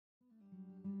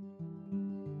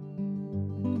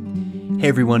Hey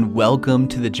everyone, welcome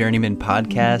to the Journeyman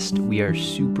podcast. We are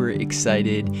super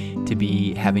excited to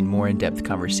be having more in-depth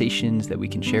conversations that we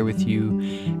can share with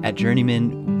you. At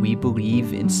Journeyman, we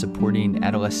believe in supporting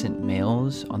adolescent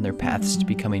males on their paths to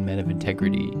becoming men of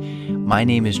integrity. My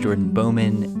name is Jordan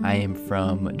Bowman. I am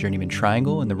from Journeyman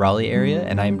Triangle in the Raleigh area,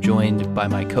 and I am joined by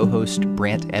my co-host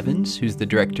Brant Evans, who's the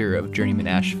director of Journeyman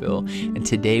Asheville. And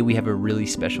today we have a really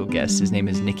special guest. His name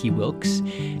is Nicky Wilks,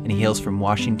 and he hails from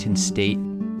Washington State.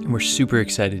 And we're super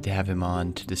excited to have him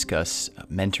on to discuss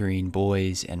mentoring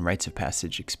boys and rites of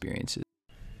passage experiences.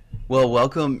 Well,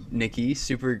 welcome, Nicky.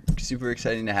 Super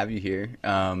exciting to have you here.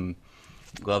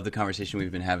 Love the conversation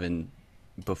we've been having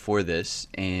before this,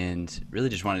 and really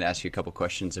just wanted to ask you a couple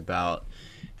questions about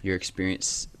your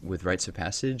experience with rites of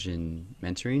passage and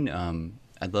mentoring.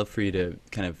 I'd love for you to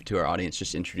kind of, to our audience,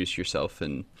 just introduce yourself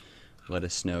and let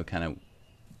us know kind of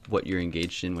what you're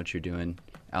engaged in, what you're doing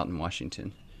out in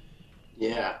Washington.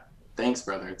 Yeah, thanks,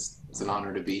 brother. It's an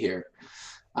honor to be here.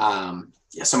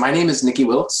 So my name is Nicky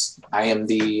Wilks. I am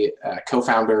the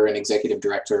co-founder and executive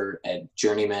director at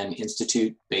Journeyman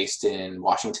Institute based in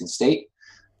Washington State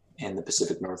and the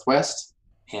Pacific Northwest.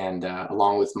 And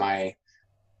along with my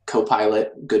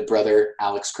co-pilot, good brother,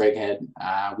 Alex Craighead,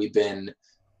 we've been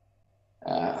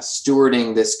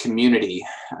stewarding this community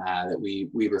that we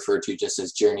refer to just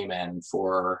as Journeyman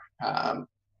for,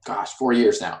 4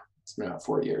 years now. It's been about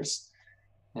 4 years.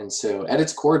 And so at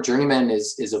its core, Journeyman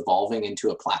is evolving into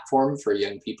a platform for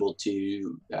young people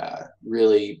to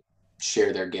really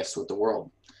share their gifts with the world.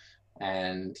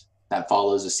 And that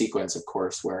follows a sequence, of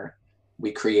course, where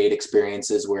we create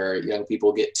experiences where young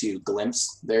people get to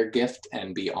glimpse their gift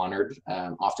and be honored,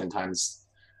 oftentimes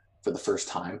for the first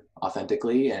time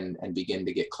authentically, and begin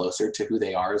to get closer to who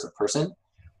they are as a person.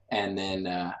 And then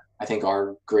I think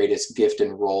our greatest gift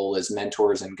and role as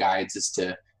mentors and guides is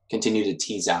to continue to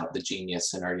tease out the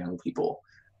genius in our young people.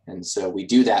 And so we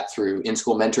do that through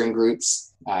in-school mentoring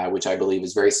groups, which I believe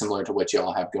is very similar to what you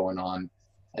all have going on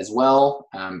as well.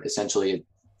 Essentially, it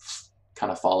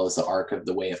kind of follows the arc of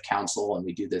the way of counsel, and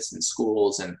we do this in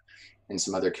schools and in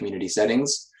some other community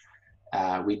settings.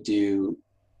 We do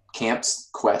camps,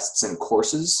 quests, and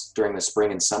courses during the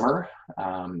spring and summer.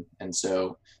 And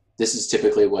so this is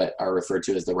typically what are referred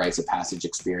to as the rites of passage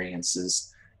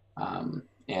experiences.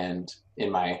 And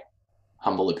in my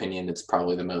humble opinion, it's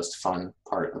probably the most fun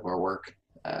part of our work,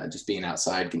 just being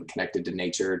outside, getting connected to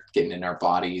nature, getting in our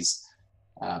bodies,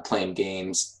 playing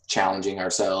games, challenging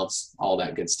ourselves, all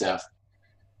that good stuff.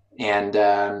 And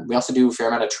we also do a fair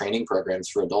amount of training programs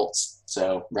for adults.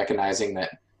 So recognizing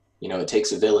that, it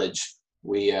takes a village,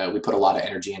 we put a lot of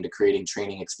energy into creating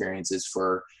training experiences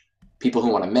for people who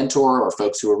want to mentor or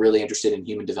folks who are really interested in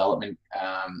human development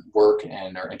work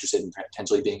and are interested in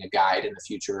potentially being a guide in the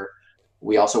future.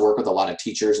 We also work with a lot of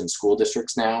teachers and school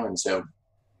districts now. And so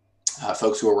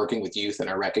folks who are working with youth and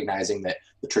are recognizing that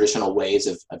the traditional ways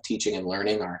of teaching and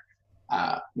learning are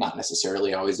not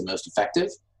necessarily always the most effective.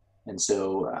 And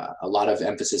so a lot of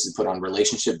emphasis is put on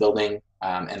relationship building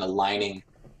and aligning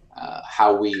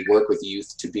how we work with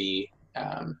youth to be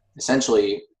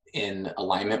essentially in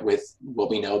alignment with what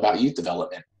we know about youth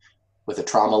development, with a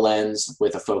trauma lens,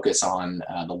 with a focus on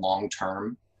the long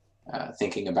term,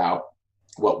 thinking about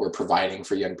what we're providing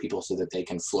for young people so that they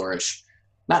can flourish,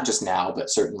 not just now, but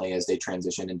certainly as they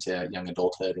transition into young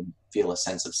adulthood and feel a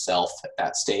sense of self at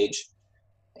that stage.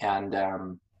 And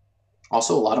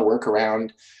also a lot of work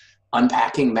around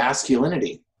unpacking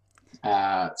masculinity.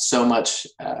 So much,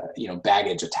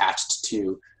 baggage attached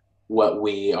to what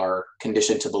we are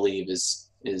conditioned to believe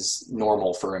is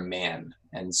normal for a man.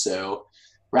 And so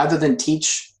rather than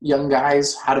teach young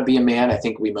guys how to be a man, I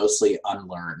think we mostly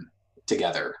unlearn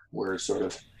together. We're sort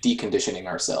of deconditioning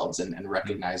ourselves and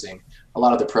recognizing a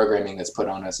lot of the programming that's put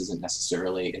on us isn't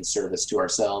necessarily in service to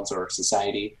ourselves or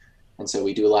society. And so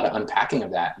we do a lot of unpacking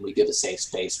of that, and we give a safe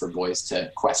space for boys to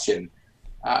question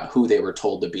who they were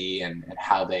told to be and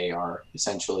how they are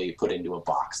essentially put into a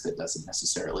box that doesn't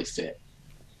necessarily fit.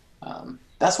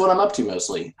 That's what I'm up to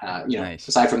mostly. Nice.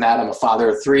 Aside from that, I'm a father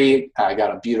of 3. I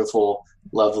got a beautiful,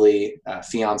 lovely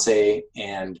fiance,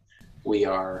 and we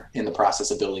are in the process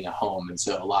of building a home. And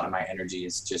so a lot of my energy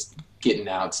is just getting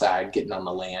outside, getting on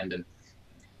the land, and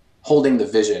holding the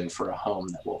vision for a home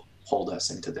that will hold us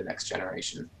into the next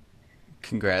generation.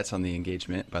 Congrats on the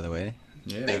engagement, by the way.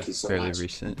 Yeah. Thank you so much. Fairly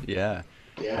recent. Yeah.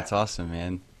 That's awesome,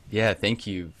 man. Yeah, thank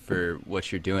you for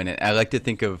what you're doing. And I like to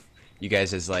think of you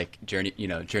guys as like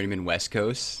Journeyman West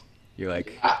Coast. You're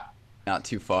like not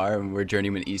too far, and we're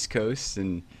Journeyman East Coast,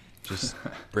 and just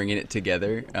bringing it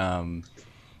together.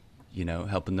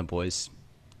 Helping the boys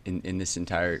in this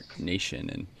entire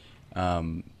nation.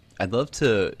 And I'd love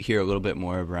to hear a little bit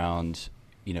more around,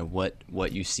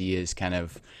 what you see as kind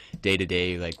of day to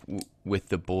day, like with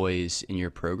the boys in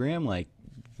your program. Like,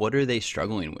 what are they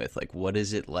struggling with? Like, what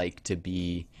is it like to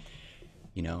be,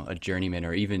 a journeyman,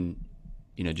 or even,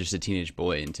 just a teenage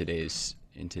boy in today's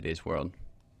world?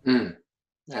 Mm,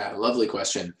 yeah, lovely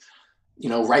question.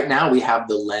 Right now we have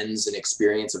the lens and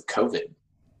experience of COVID.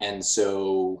 And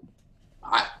so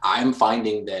I'm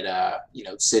finding that,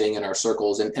 sitting in our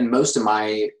circles, and most of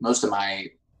my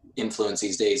influence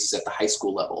these days is at the high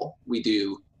school level. We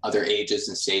do other ages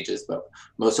and stages, but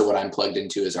most of what I'm plugged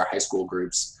into is our high school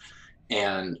groups.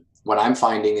 And what I'm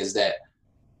finding is that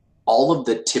all of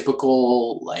the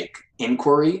typical like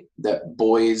inquiry that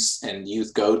boys and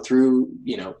youth go through,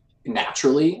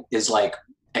 naturally is like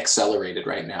accelerated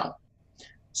right now.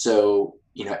 So,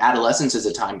 adolescence is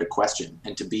a time to question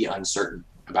and to be uncertain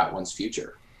about one's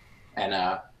future. And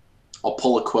I'll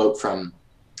pull a quote from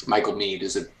Michael Mead,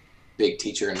 who's a big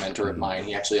teacher and mentor of mine.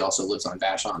 He actually also lives on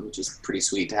Vashon, which is pretty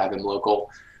sweet to have him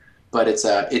local. But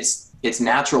it's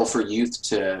natural for youth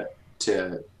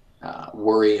to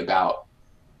worry about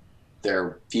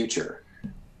their future.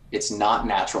 It's not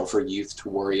natural for youth to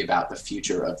worry about the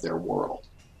future of their world.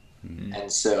 Mm-hmm.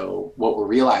 And so what we're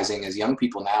realizing is young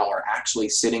people now are actually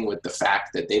sitting with the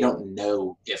fact that they don't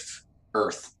know if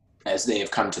Earth, as they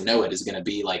have come to know it, is going to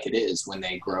be like it is when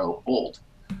they grow old.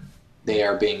 They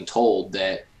are being told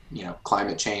that,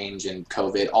 climate change and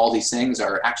COVID, all these things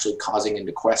are actually causing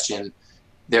into question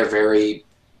their very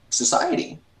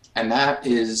society. And that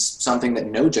is something that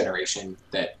no generation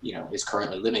that, is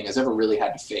currently living has ever really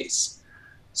had to face.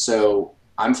 So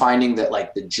I'm finding that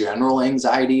like the general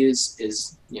anxiety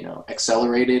is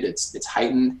accelerated, it's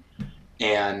heightened.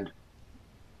 And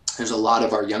there's a lot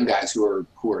of our young guys who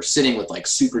are sitting with like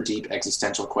super deep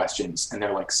existential questions, and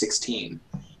they're like 16.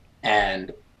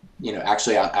 And,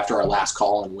 actually after our last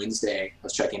call on Wednesday, I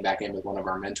was checking back in with one of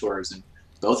our mentors, and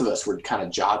both of us were kind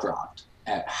of jaw dropped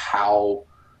at how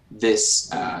this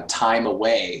time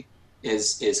away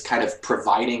is kind of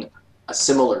providing a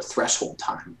similar threshold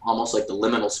time, almost like the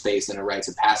liminal space in a rites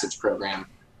of passage program,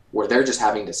 where they're just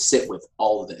having to sit with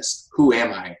all of this. Who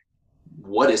am I?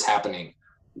 What is happening?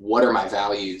 What are my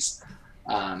values?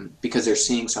 Because they're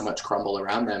seeing so much crumble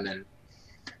around them. And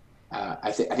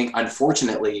I think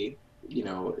unfortunately, in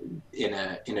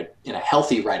a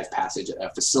healthy rite of passage, a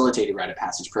facilitated rite of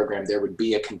passage program, there would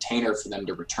be a container for them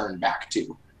to return back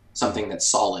to, something that's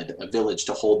solid, a village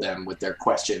to hold them with their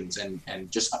questions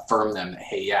and just affirm them that,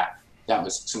 hey, yeah, that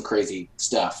was some crazy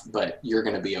stuff, but you're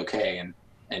going to be okay,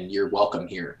 and you're welcome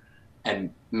here.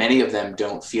 And many of them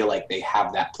don't feel like they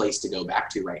have that place to go back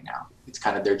to right now. It's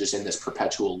kind of, they're just in this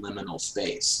perpetual liminal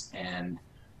space, and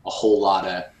a whole lot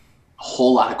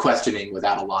of questioning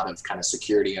without a lot of kind of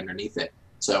security underneath it.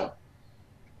 So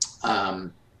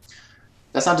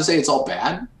that's not to say it's all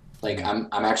bad. Like I'm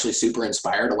actually super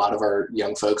inspired. A lot of our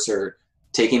young folks are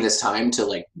taking this time to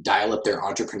like dial up their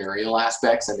entrepreneurial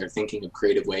aspects, and they're thinking of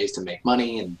creative ways to make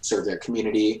money and serve their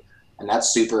community. And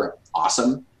that's super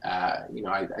awesome. I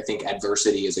think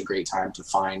adversity is a great time to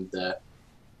find the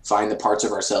parts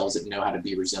of ourselves that know how to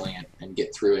be resilient and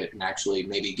get through it, and actually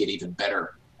maybe get even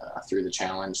better through the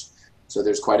challenge. So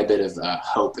there's quite a bit of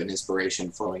hope and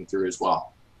inspiration flowing through as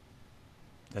well.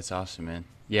 That's awesome, man.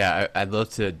 Yeah, I'd love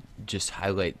to just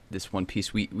highlight this one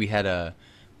piece. We had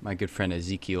my good friend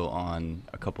Ezekiel on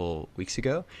a couple weeks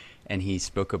ago, and he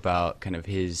spoke about kind of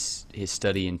his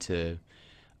study into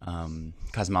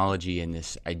cosmology, and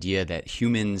this idea that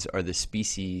humans are the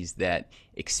species that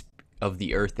of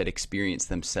the earth that experience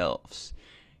themselves.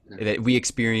 Mm-hmm.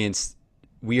 That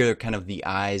we are kind of the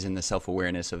eyes and the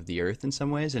self-awareness of the earth in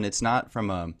some ways, and it's not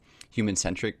from a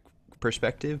human-centric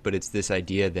perspective, but it's this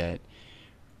idea that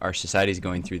our society is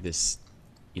going through this,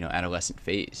 adolescent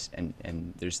phase,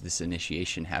 and there's this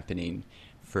initiation happening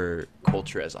for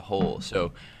culture as a whole.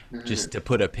 So just to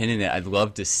put a pin in it, I'd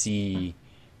love to see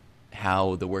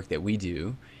how the work that we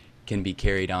do can be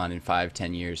carried on in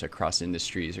 5-10 years across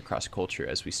industries, across culture,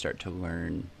 as we start to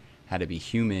learn how to be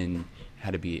human, how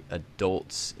to be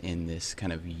adults in this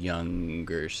kind of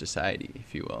younger society,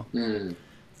 if you will.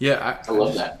 Yeah, I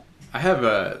love that. I have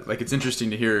it's interesting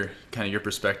to hear kind of your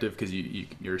perspective, because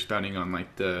you're expounding on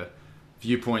like the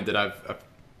viewpoint that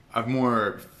I've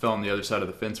more fell on the other side of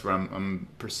the fence, where I'm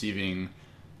perceiving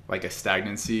like a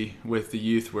stagnancy with the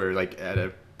youth, where like at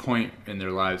a point in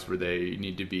their lives where they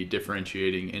need to be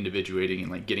differentiating, individuating, and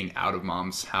like getting out of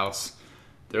mom's house,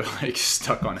 they're like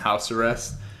stuck on house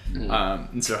arrest.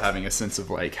 And so having a sense of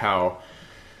like how,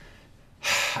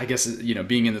 I guess,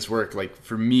 being in this work, like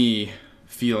for me,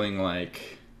 feeling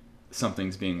like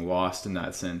something's being lost in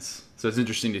that sense. So it's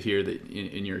interesting to hear that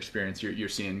in your experience, you're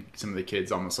seeing some of the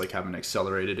kids almost like have an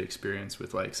accelerated experience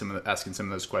with like asking some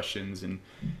of those questions and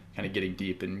kind of getting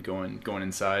deep and going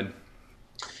inside.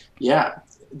 Yeah,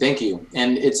 thank you.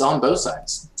 And it's on both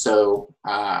sides. So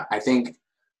I think,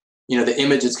 the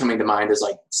image that's coming to mind is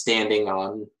like standing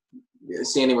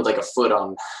with like a foot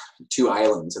on two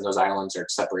islands, and those islands are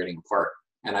separating apart.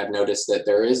 And I've noticed that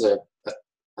there is a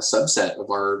subset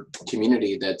of our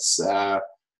community that's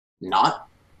not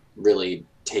really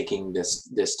taking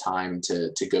this time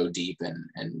to go deep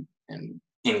and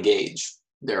engage.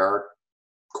 There are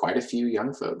quite a few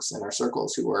young folks in our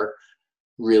circles who are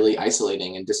really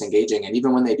isolating and disengaging. And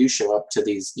even when they do show up to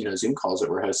these, Zoom calls that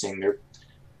we're hosting, they're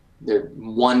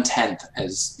 1/10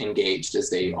 as engaged as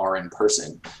they are in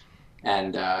person.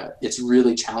 And it's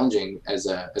really challenging as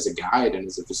a guide and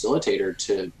as a facilitator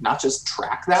to not just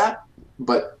track that,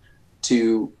 but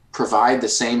to provide the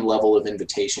same level of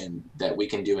invitation that we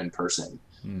can do in person.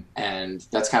 And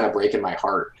that's kind of breaking my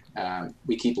heart.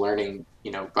 We keep learning,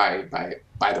 by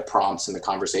the prompts and the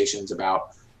conversations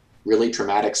about really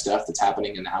traumatic stuff that's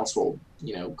happening in the household.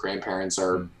 Grandparents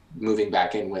are moving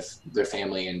back in with their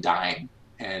family and dying,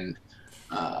 and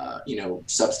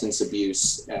substance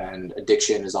abuse and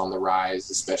addiction is on the rise,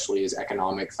 especially as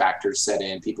economic factors set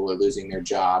in. People are losing their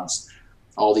jobs.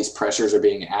 All these pressures are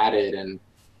being added, and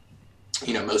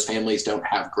most families don't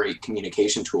have great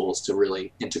communication tools to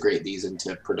really integrate these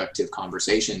into productive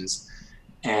conversations.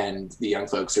 And the young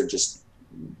folks are just,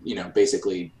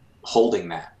 basically holding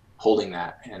that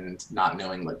and not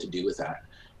knowing what to do with that.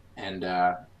 And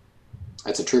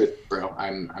that's a truth, bro.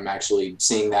 I'm actually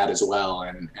seeing that as well.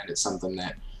 And it's something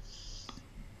that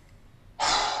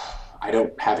I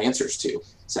don't have answers to,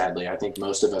 sadly. I think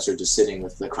most of us are just sitting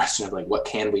with the question of like, what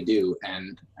can we do?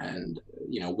 And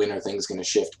when are things going to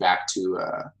shift back to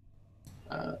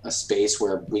a space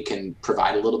where we can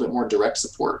provide a little bit more direct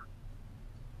support?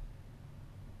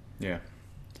 Yeah.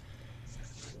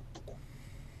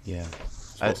 Yeah.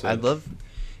 I'd love,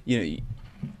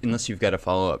 unless you've got a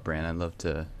follow-up, Brand, I'd love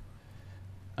to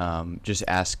just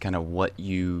ask kind of what do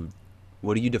you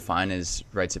define as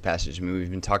rites of passage? I mean,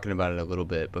 we've been talking about it a little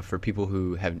bit, but for people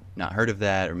who have not heard of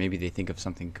that, or maybe they think of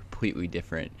something completely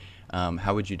different,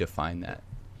 how would you define that?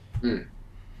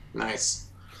 Nice.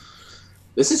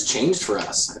 This has changed for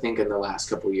us, I think, in the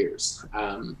last couple of years.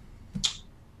 Are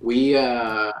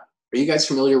you guys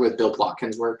familiar with Bill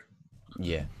Plotkin's work?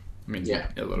 Yeah. I mean, yeah,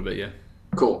 a little bit, yeah.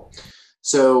 Cool.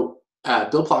 So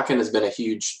Bill Plotkin has been a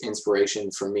huge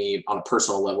inspiration for me on a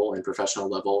personal level and professional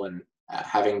level, and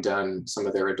having done some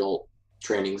of their adult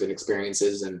trainings and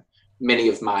experiences, and many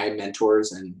of my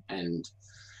mentors and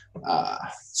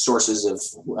sources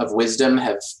of wisdom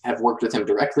have worked with him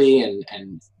directly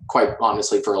and quite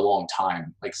honestly for a long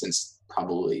time, like since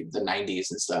probably the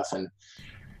 90s and stuff.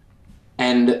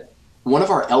 And one of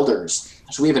our elders,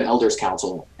 so we have an elders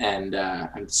council, and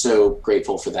I'm so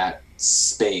grateful for that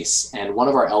space. And one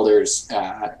of our elders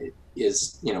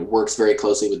is, works very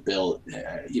closely with Bill,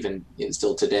 even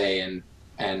still today.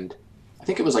 And I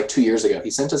think it was like 2 years ago,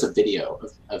 he sent us a video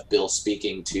of Bill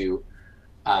speaking to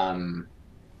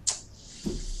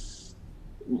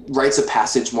rites of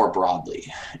passage more broadly.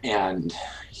 And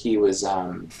he was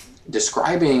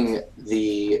describing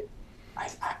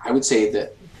I would say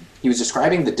that he was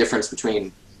describing the difference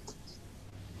between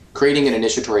creating an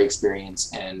initiatory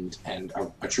experience and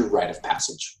a true rite of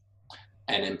passage.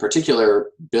 And in particular,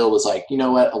 Bill was like, you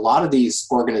know what, a lot of these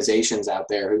organizations out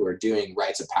there who are doing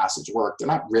rites of passage work, they're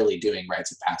not really doing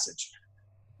rites of passage.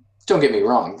 Don't get me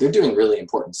wrong, they're doing really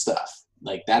important stuff.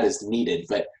 Like, that is needed,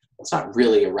 but it's not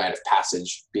really a rite of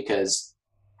passage, because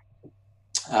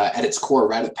at its core,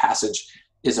 rite of passage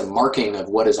is a marking of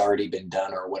what has already been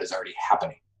done or what is already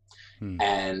happening.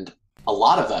 And a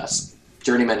lot of us,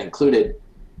 journeymen included,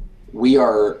 we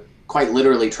are quite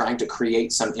literally trying to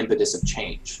create some impetus of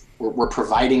change. We're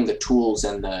providing the tools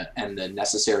and the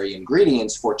necessary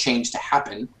ingredients for change to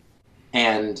happen.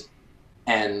 And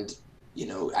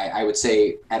I would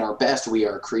say at our best, we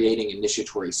are creating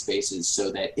initiatory spaces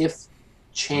so that if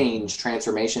change,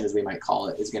 transformation, as we might call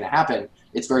it, is going to happen,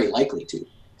 it's very likely to.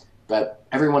 But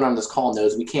everyone on this call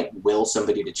knows we can't will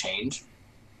somebody to change.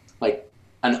 Like,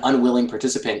 an unwilling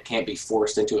participant can't be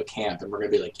forced into a camp and we're going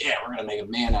to be like, yeah, we're going to make a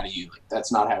man out of you. Like,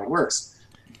 that's not how it works.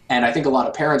 And I think a lot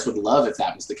of parents would love if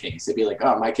that was the case. They'd be like,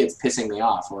 oh, my kid's pissing me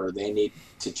off, or they need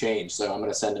to change, so I'm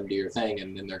going to send them to your thing,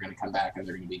 and then they're going to come back and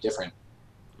they're going to be different.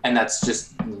 And that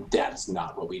is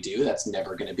not what we do. That's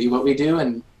never going to be what we do.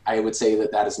 And I would say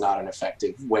that is not an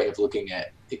effective way of looking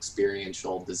at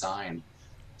experiential design.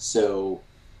 So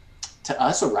to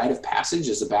us, a rite of passage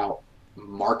is about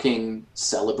marking,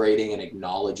 celebrating, and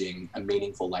acknowledging a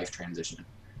meaningful life transition.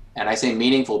 And I say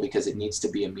meaningful because it needs to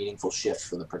be a meaningful shift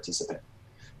for the participant.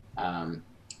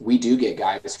 We do get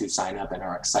guys who sign up and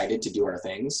are excited to do our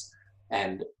things.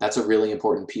 And that's a really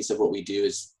important piece of what we do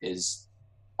is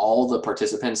all the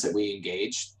participants that we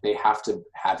engage, they have to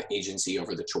have agency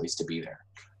over the choice to be there.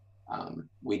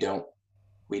 We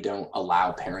don't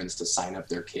allow parents to sign up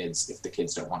their kids if the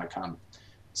kids don't want to come.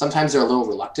 Sometimes they're a little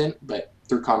reluctant, but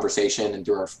through conversation and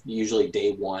through our, usually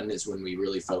day one is when we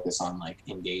really focus on like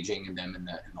engaging them in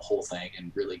the whole thing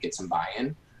and really get some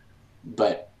buy-in.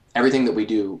 But everything that we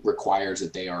do requires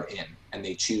that they are in and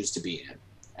they choose to be in.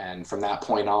 And from that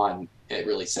point on, it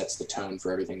really sets the tone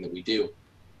for everything that we do.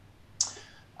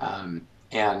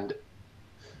 And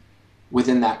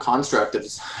within that construct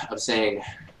of saying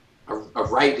a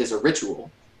rite is a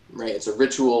ritual, right? It's a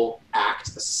ritual act,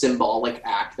 a symbolic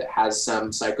act that has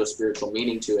some psycho-spiritual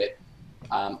meaning to it.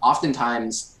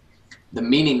 Oftentimes, the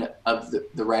meaning of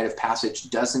the rite of passage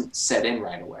doesn't set in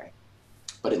right away,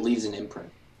 but it leaves an imprint.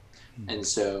 And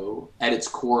so at its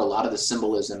core, a lot of the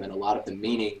symbolism and a lot of the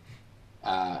meaning,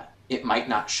 it might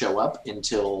not show up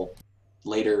until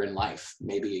later in life,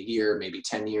 maybe a year, maybe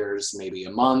 10 years, maybe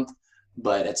a month.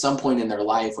 But at some point in their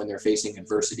life, when they're facing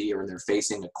adversity or when they're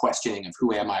facing a questioning of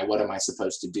who am I, what am I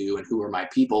supposed to do, and who are my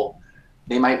people,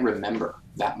 they might remember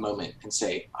that moment and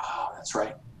say, oh, that's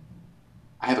right.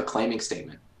 I have a claiming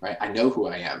statement, right? I know who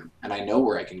I am and I know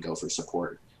where I can go for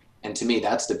support. And to me,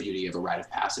 that's the beauty of a rite of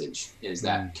passage, is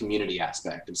that community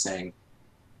aspect of saying,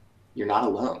 you're not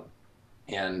alone.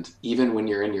 And even when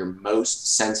you're in your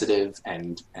most sensitive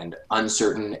and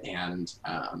uncertain and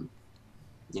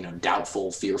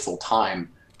doubtful, fearful time,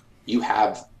 you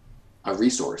have a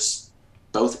resource.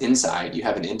 Both inside, you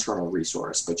have an internal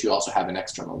resource, but you also have an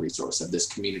external resource of this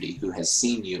community who has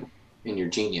seen you in your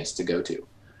genius to go to.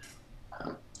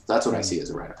 That's what I see as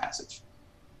a rite of passage.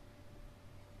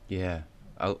 Yeah,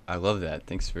 I love that.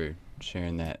 Thanks for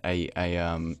sharing that. I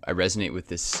resonate with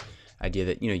this idea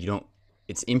that, you don't,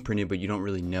 it's imprinted, but you don't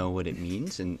really know what it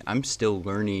means. And I'm still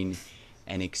learning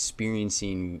and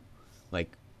experiencing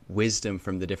like wisdom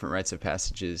from the different rites of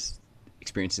passages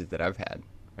experiences that I've had,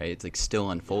 right? It's like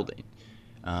still unfolding.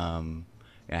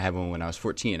 I had one when I was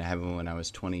 14, I had one when I was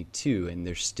 22, and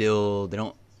they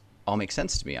don't all make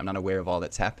sense to me. I'm not aware of all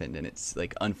that's happened, and it's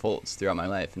like unfolds throughout my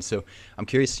life. And so I'm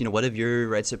curious, what have your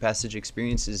rites of passage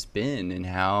experiences been, and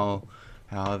how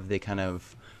have they kind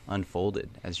of unfolded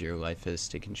as your life has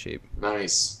taken shape?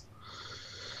 Nice.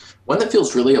 One that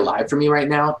feels really alive for me right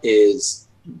now is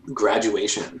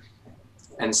graduation.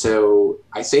 And so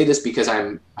I say this because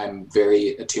I'm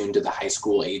very attuned to the high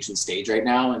school age and stage right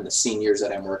now, and the seniors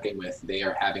that I'm working with, they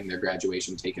are having their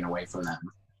graduation taken away from them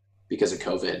because of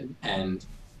COVID. And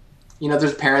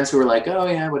there's parents who are like, oh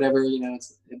yeah, whatever,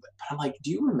 but I'm like, do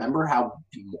you remember how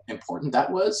important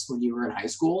that was when you were in high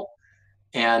school?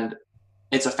 And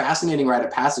it's a fascinating rite of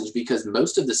passage because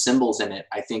most of the symbols in it,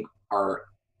 I think,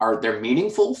 they're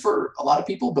meaningful for a lot of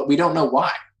people, but we don't know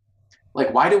why.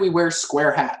 Like, why do we wear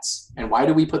square hats? And why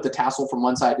do we put the tassel from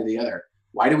one side to the other?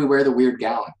 Why do we wear the weird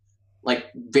gown?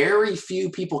 Like, very few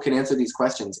people can answer these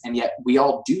questions, and yet we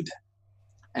all do them.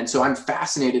 And so I'm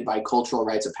fascinated by cultural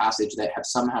rites of passage that have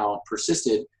somehow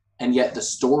persisted, and yet the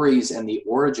stories and the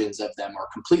origins of them are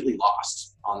completely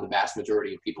lost on the vast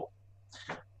majority of people.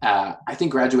 I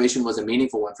think graduation was a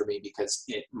meaningful one for me because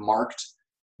it marked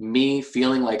me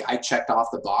feeling like I checked off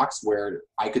the box where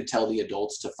I could tell the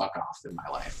adults to fuck off in my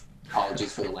life.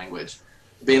 Apologies for the language.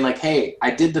 Being like, hey, I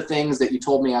did the things that you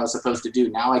told me I was supposed to do.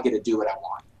 Now I get to do what I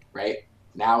want, right?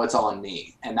 Now it's on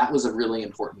me. And that was a really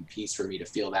important piece for me to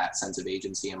feel that sense of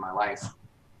agency in my life.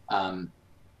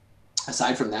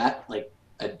 Aside from that, like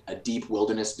a deep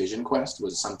wilderness vision quest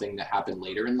was something that happened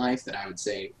later in life that I would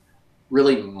say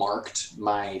really marked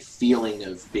my feeling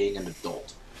of being an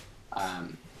adult.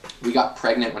 We got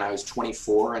pregnant when I was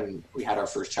 24 and we had our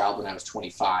first child when I was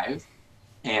 25.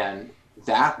 And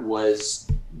that was,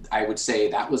 I would say,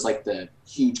 that was like the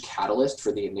huge catalyst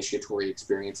for the initiatory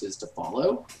experiences to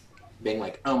follow. Being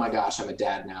like, oh my gosh, I'm a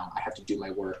dad now. I have to do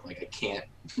my work. I can't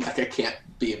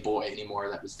be a boy anymore.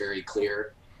 That was very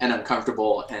clear and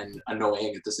uncomfortable and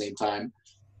annoying at the same time.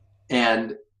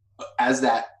 And as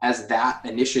that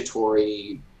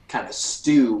initiatory kind of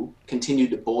stew continued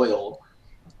to boil,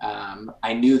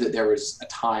 I knew that there was a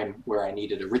time where I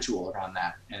needed a ritual around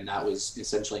that. And that was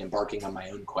essentially embarking on my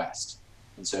own quest.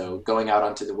 And so going out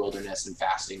onto the wilderness and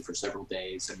fasting for several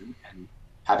days and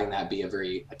having that be a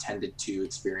very attended to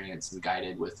experience and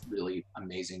guided with really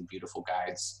amazing, beautiful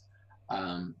guides.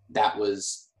 That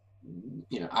was,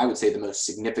 I would say the most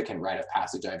significant rite of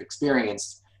passage I've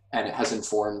experienced. and it has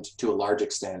informed to a large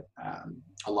extent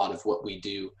a lot of what we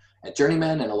do at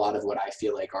Journeyman, and a lot of what I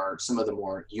feel like are some of the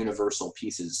more universal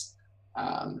pieces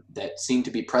that seem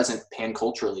to be present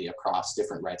pan-culturally across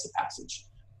different rites of passage.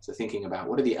 So thinking about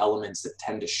what are the elements that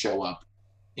tend to show up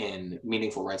in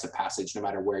meaningful rites of passage, no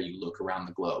matter where you look around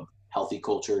the globe. Healthy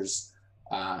cultures,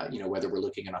 whether we're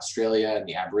looking in Australia and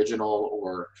the Aboriginal,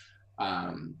 or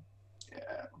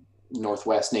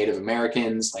Northwest Native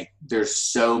Americans, like there's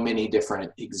so many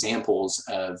different examples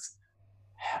of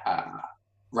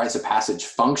rites of passage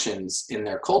functions in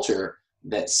their culture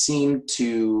that seem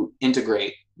to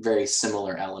integrate very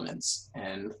similar elements.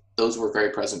 And those were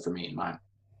very present for me in mine.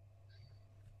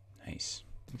 Nice.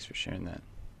 Thanks for sharing that.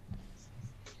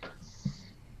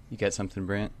 You got something,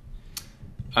 Brant?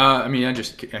 I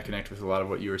connect with a lot of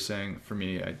what you were saying. For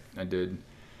me, I did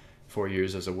 4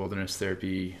 years as a wilderness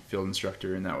therapy field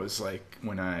instructor, and that was like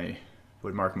when I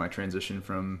would mark my transition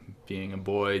from being a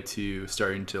boy to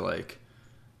starting to like,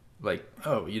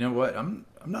 oh, you know what? I'm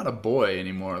not a boy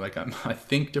anymore. Like I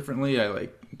think differently. I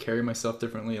like carry myself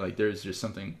differently. Like there's just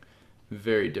something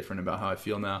very different about how I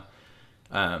feel now.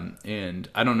 And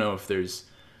I don't know if there's,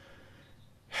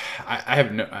 I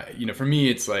have no, for me,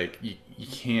 it's like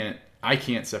I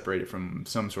can't separate it from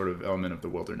some sort of element of the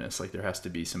wilderness. Like there has to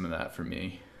be some of that for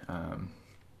me.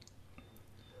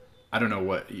 I don't know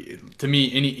what, to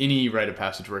me, any rite of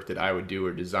passage work that I would do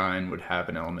or design would have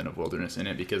an element of wilderness in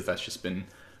it, because that's just been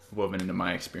woven into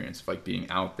my experience of like being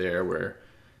out there, where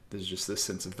there's just this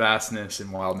sense of vastness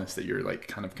and wildness that you're like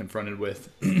kind of confronted with.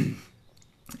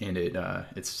 And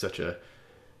it's such a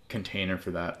container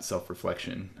for that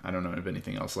self-reflection. I don't know of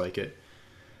anything else like it.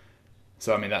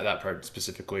 So I mean that part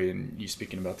specifically, and you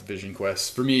speaking about the vision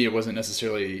quest, for me it wasn't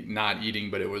necessarily not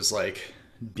eating, but it was like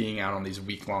being out on these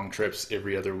week-long trips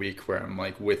every other week where I'm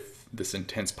like with this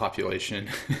intense population,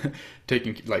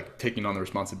 taking on the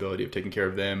responsibility of taking care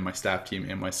of them, my staff team,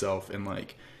 and myself, and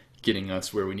like getting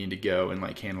us where we need to go, and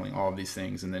like handling all of these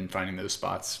things, and then finding those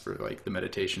spots for like the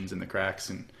meditations and the cracks.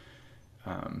 And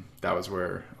that was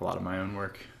where a lot of my own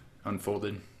work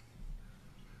unfolded.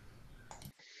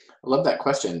 I love that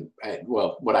question.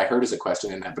 What I heard is a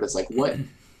question in that, but it's like, what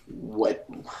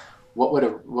would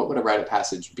a rite of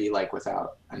passage be like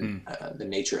without the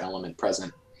nature element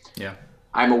present? Yeah.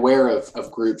 I'm aware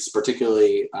of groups,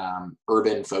 particularly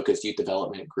urban focused youth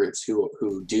development groups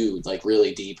who do like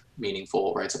really deep,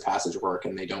 meaningful rites of passage work,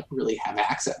 and they don't really have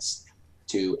access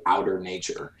to outer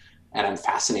nature. And I'm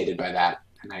fascinated by that.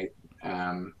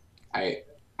 And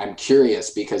I'm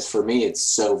curious, because for me, it's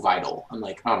so vital. I'm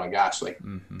like, oh my gosh, like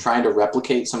trying to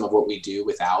replicate some of what we do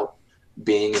without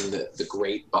being in the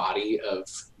great body of,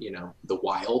 the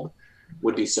wild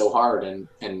would be so hard.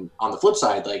 And on the flip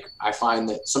side, like I find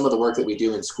that some of the work that we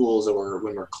do in schools, or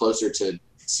when we're closer to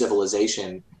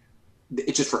civilization,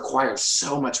 it just requires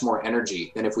so much more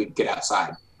energy than if we get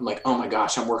outside. I'm like, oh my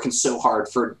gosh, I'm working so hard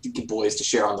for boys to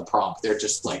share on the prompt. They're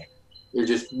just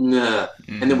nah.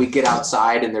 And then we get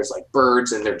outside and there's like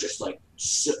birds, and they're just like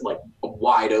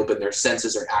wide open. Their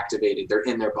senses are activated. They're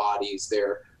in their bodies.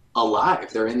 They're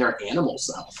alive. They're in their animal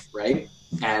self, right?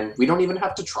 And we don't even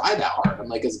have to try that hard. I'm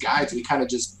like, as guides, we kind of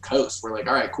just coast. We're like,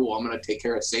 all right, cool. I'm going to take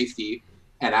care of safety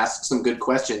and ask some good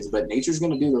questions, but nature's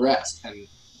going to do the rest. And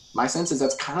my sense is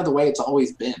that's kind of the way it's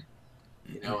always been.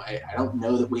 I don't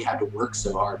know that we had to work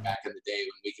so hard back in the day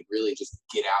when we could really just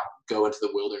get out, go into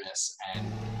the wilderness, and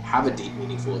have a deep,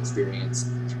 meaningful experience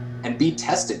and be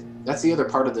tested. That's the other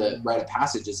part of the rite of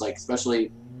passage, is like,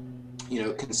 especially,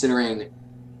 considering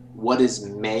what is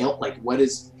male, like what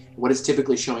is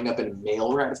typically showing up in a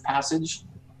male rite of passage,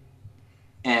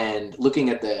 and looking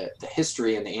at the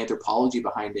history and the anthropology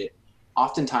behind it.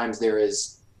 Oftentimes there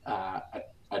is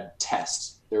a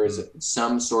test. There is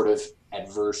some sort of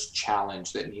adverse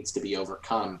challenge that needs to be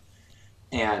overcome.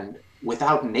 And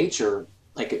without nature,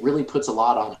 like it really puts a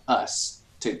lot on us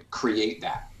to create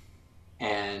that.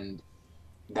 And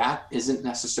that isn't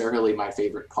necessarily my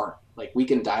favorite part. Like we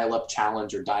can dial up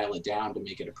challenge or dial it down to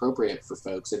make it appropriate for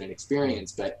folks in an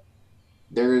experience, but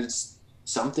there's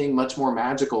something much more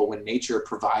magical when nature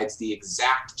provides the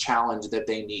exact challenge that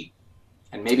they need.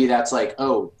 And maybe that's like,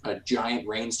 oh, a giant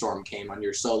rainstorm came on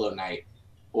your solo night,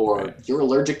 or you're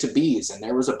allergic to bees and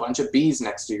there was a bunch of bees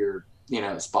next to your,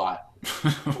 spot,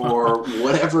 or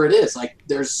whatever it is. Like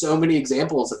there's so many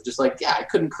examples of just like, yeah, I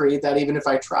couldn't create that even if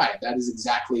I tried. That is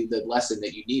exactly the lesson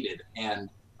that you needed. And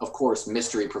of course,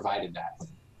 mystery provided that.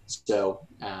 So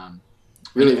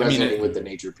really resonating with the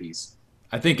nature piece.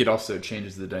 I think it also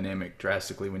changes the dynamic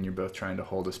drastically when you're both trying to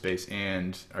hold a space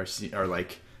and are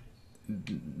like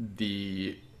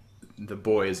the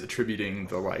boy is attributing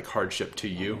the like hardship to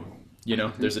you,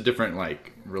 there's a different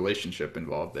like relationship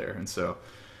involved there. And so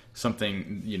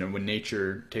something, when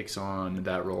nature takes on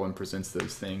that role and presents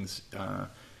those things,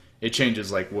 it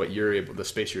changes like the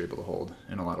space you're able to hold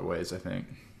in a lot of ways, I think.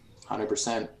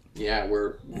 100%. Yeah.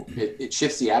 It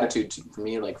shifts the attitude for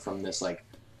me, like from this, like,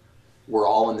 we're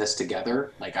all in this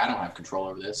together. Like, I don't have control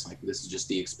over this. Like, this is just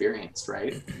the experience,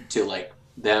 right? To like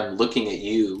them looking at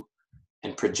you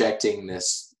and projecting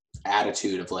this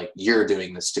attitude of like, you're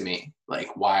doing this to me. Like,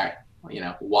 why,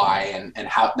 and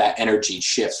how that energy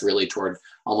shifts really toward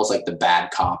almost like the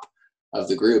bad cop of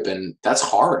the group. And that's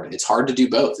hard. It's hard to do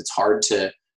both. It's hard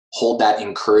to hold that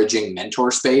encouraging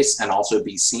mentor space and also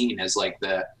be seen as like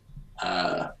the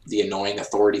annoying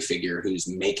authority figure who's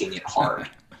making it hard.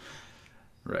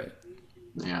 Right.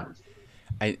 Yeah.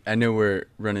 I know we're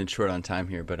running short on time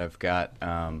here, but I've got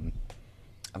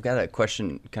a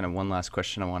question, kind of one last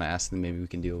question I want to ask, and maybe we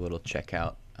can do a little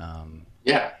checkout.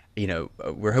 Yeah.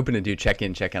 We're hoping to do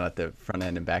check-in, check-out at the front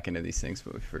end and back end of these things,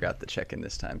 but we forgot the check-in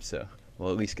this time, so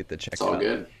we'll at least get the check-out. It's all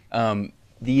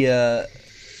good.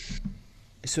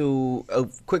 So a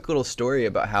quick little story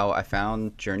about how I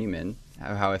found Journeyman,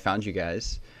 how I found you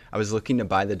guys. I was looking to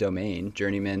buy the domain,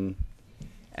 Journeyman,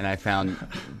 and I found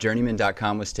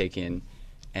journeyman.com was taken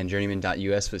and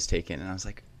journeyman.us was taken. And I was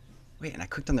like, wait, and I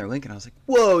clicked on their link and I was like,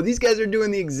 whoa, these guys are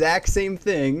doing the exact same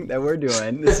thing that we're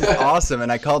doing. This is awesome.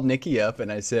 And I called Nicky up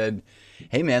and I said,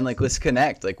 hey man, like, let's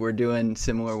connect. Like, we're doing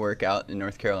similar work out in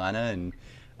North Carolina.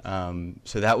 And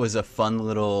so that was a fun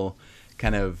little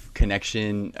kind of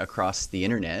connection across the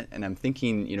internet. And I'm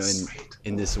thinking,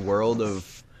 in this world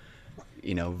of,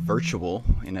 virtual,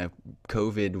 in a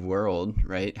COVID world,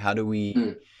 right? How do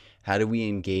we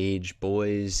engage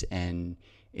boys and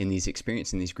in these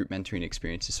experiences, in these group mentoring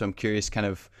experiences? So I'm curious kind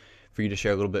of for you to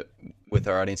share a little bit with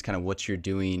our audience, kind of what you're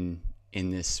doing in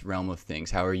this realm of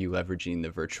things. How are you leveraging the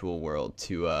virtual world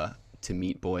to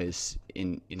meet boys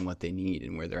in what they need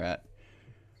and where they're at?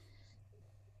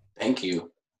 Thank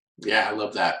you. Yeah, I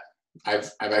love that.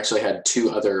 I've actually had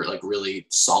two other like really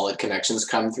solid connections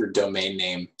come through domain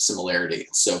name similarity.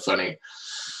 It's so funny.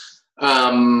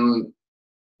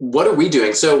 What are we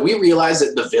doing? So we realize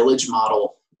that the village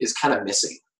model is kind of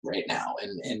missing right now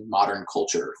in modern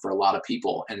culture for a lot of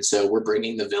people. And so we're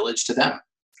bringing the village to them.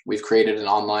 We've created an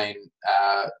online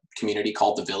community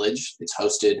called The Village. It's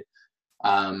hosted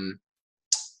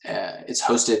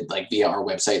like via our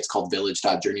website. It's called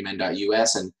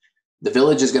village.journeyman.us. And the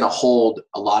village is going to hold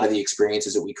a lot of the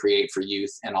experiences that we create for youth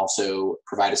and also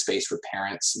provide a space for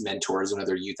parents, mentors, and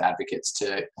other youth advocates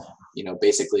to,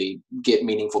 basically get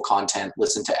meaningful content,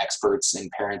 listen to experts in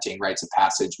parenting, rites of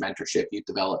passage, mentorship, youth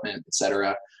development,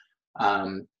 etc.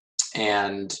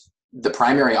 And the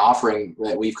primary offering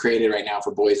that we've created right now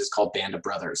for boys is called Band of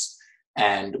Brothers.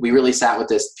 And we really sat with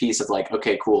this piece of like,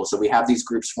 okay, cool. So we have these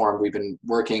groups formed. We've been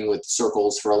working with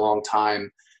circles for a long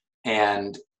time,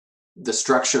 and the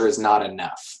structure is not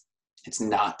enough. It's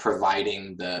not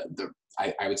providing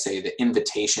I would say the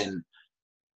invitation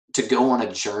to go on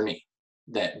a journey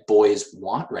that boys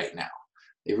want right now.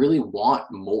 They really want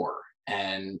more.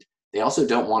 And they also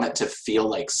don't want it to feel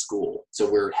like school. So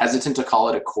we're hesitant to call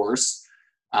it a course.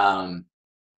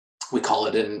 We call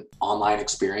it an online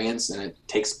experience, and it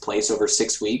takes place over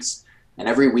 6 weeks. And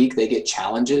every week they get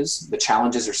challenges. The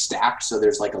challenges are stacked. So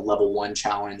there's like a level 1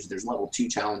 challenge, there's level 2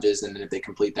 challenges. And then if they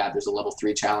complete that, there's a level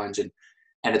 3 challenge. And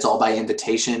it's all by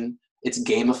invitation. It's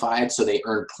gamified. So they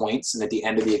earn points. And at the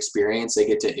end of the experience, they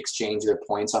get to exchange their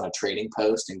points on a trading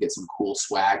post and get some cool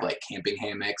swag like camping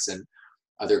hammocks and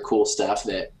other cool stuff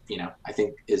that, I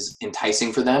think is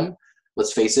enticing for them.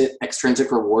 Let's face it,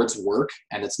 extrinsic rewards work,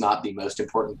 and it's not the most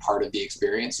important part of the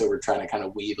experience. So we're trying to kind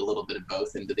of weave a little bit of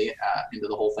both into the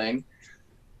whole thing.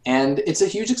 And it's a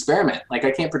huge experiment. Like,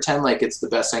 I can't pretend like it's the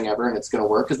best thing ever and it's going to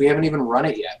work because we haven't even run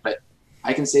it yet. But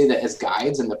I can say that as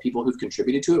guides and the people who've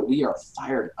contributed to it, we are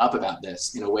fired up about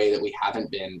this in a way that we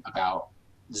haven't been about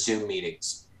Zoom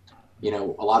meetings. A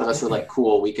lot of us were like,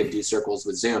 cool, we could do circles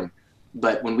with Zoom.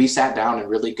 But when we sat down and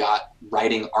really got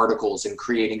writing articles and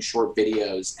creating short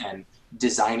videos and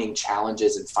designing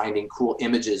challenges and finding cool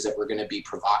images that were going to be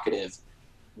provocative,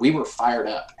 we were fired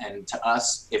up. And to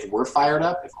us, if we're fired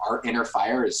up, if our inner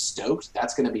fire is stoked,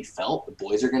 that's going to be felt. The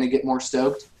boys are going to get more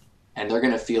stoked, and they're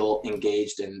going to feel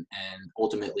engaged and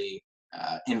ultimately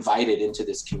invited into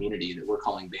this community that we're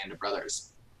calling Band of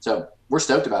Brothers. So we're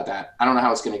stoked about that. I don't know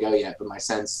how it's going to go yet, but my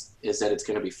sense is that it's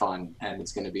going to be fun and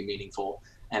it's going to be meaningful,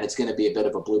 and it's going to be a bit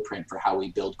of a blueprint for how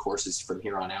we build courses from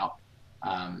here on out.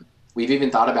 We've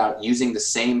even thought about using the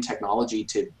same technology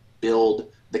to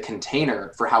build the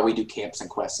container for how we do camps and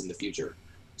quests in the future.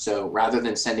 So rather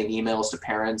than sending emails to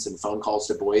parents and phone calls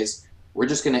to boys, we're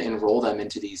just going to enroll them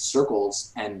into these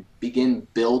circles and begin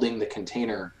building the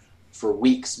container for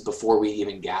weeks before we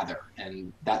even gather.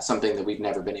 And that's something that we've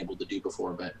never been able to do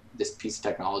before, but this piece of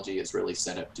technology is really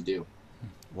set up to do.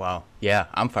 Wow. Yeah,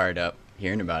 I'm fired up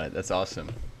hearing about it. That's awesome.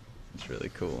 It's really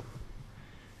cool.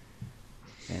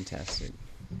 Fantastic.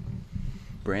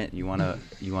 Brent, you wanna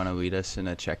lead us in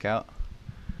a checkout?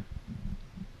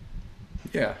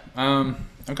 Yeah.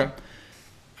 Okay.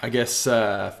 I guess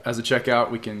as a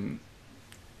checkout, we can.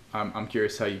 I'm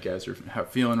curious how you guys are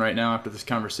feeling right now after this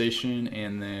conversation,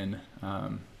 and then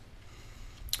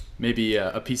maybe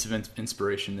a piece of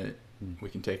inspiration that we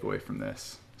can take away from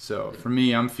this. So for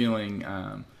me, I'm feeling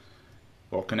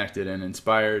well connected and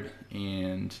inspired,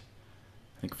 and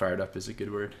I think fired up is a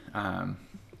good word.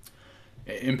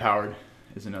 Empowered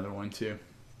is another one too.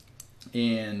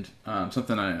 And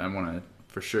something I want to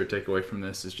for sure take away from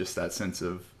this is just that sense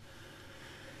of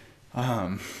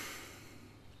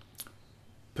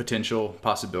potential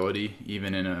possibility,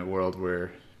 even in a world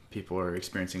where people are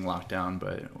experiencing lockdown,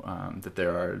 but that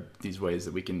there are these ways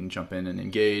that we can jump in and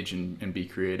engage and be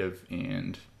creative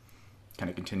and kind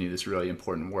of continue this really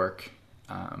important work,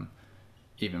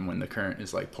 even when the current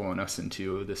is like pulling us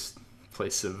into this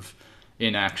place of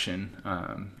inaction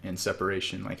and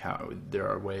separation. Like how there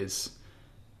are ways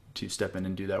to step in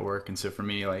and do that work. And so for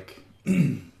me, like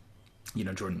Jordan,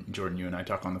 you and I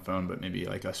talk on the phone, but maybe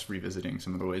like us revisiting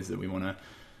some of the ways that we want to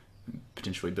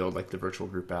potentially build like the virtual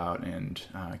group out and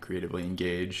creatively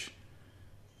engage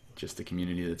just the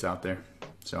community that's out there.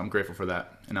 So I'm grateful for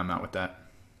that, and I'm out with that.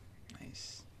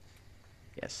 Nice.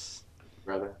 Yes.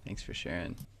 Brother. Thanks for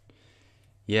sharing.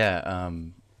 Yeah,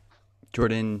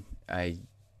 Jordan, I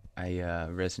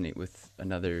resonate with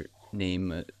another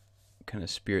name, a kind of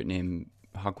spirit name,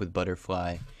 Hawk with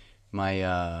Butterfly.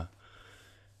 I'm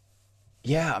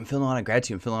feeling a lot of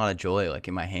gratitude. I'm feeling a lot of joy, like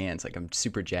in my hands. Like I'm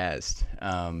super jazzed.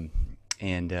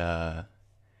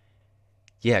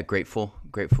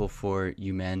 Grateful for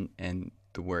you men and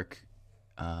the work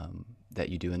that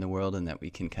you do in the world, and that we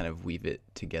can kind of weave it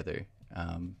together.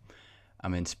 I'm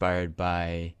inspired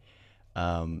by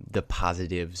the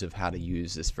positives of how to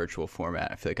use this virtual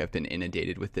format. I feel like I've been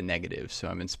inundated with the negatives, so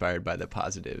I'm inspired by the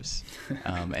positives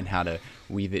and how to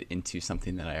weave it into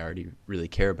something that I already really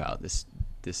care about, this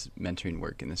mentoring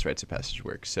work and this rites of passage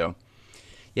work. So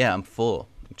yeah, I'm full.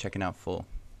 I'm checking out full.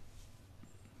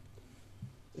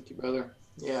 Thank you, brother.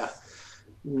 Yeah.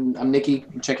 I'm Nicky.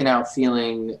 I'm checking out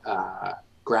feeling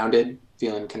grounded,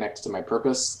 feeling connected to my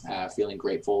purpose, feeling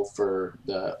grateful for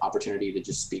the opportunity to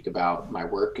just speak about my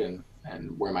work and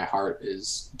where my heart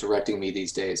is directing me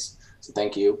these days. So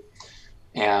thank you.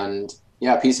 And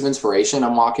yeah, a piece of inspiration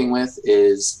I'm walking with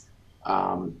is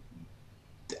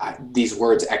these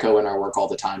words echo in our work all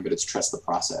the time, but it's trust the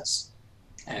process.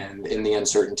 And in the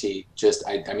uncertainty, this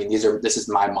is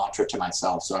my mantra to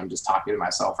myself. So I'm just talking to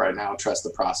myself right now, trust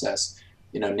the process.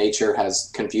 Nature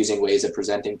has confusing ways of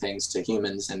presenting things to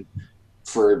humans. And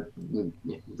for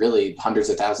really hundreds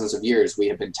of thousands of years, we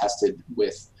have been tested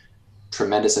with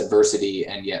tremendous adversity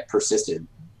and yet persisted.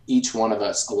 Each one of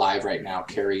us alive right now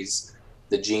carries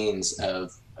the genes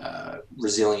of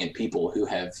resilient people who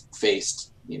have faced,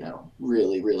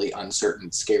 really, really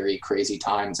uncertain, scary, crazy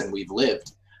times, and we've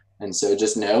lived. And so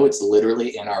just know it's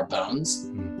literally in our bones.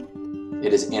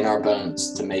 It is in our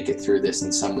bones to make it through this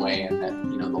in some way, and that,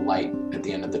 the light at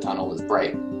the end of the tunnel is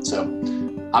bright. So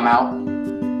I'm out.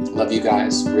 Love you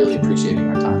guys. Really appreciating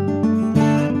our time.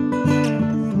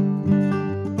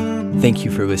 Thank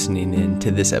you for listening in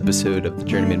to this episode of the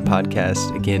Journeyman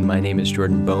Podcast. Again, my name is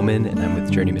Jordan Bowman, and I'm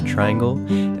with Journeyman Triangle,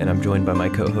 and I'm joined by my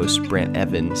co-host Brant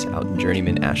Evans out in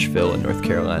Journeyman Asheville in North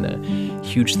Carolina.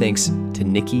 Huge thanks to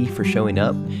Nicky for showing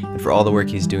up and for all the work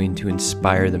he's doing to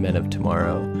inspire the men of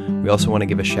tomorrow. We also want to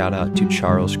give a shout out to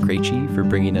Charles Krejci for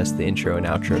bringing us the intro and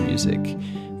outro music.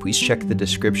 Please check the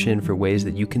description for ways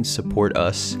that you can support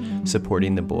us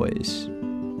supporting the boys.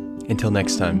 Until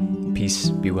next time,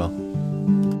 peace, be well.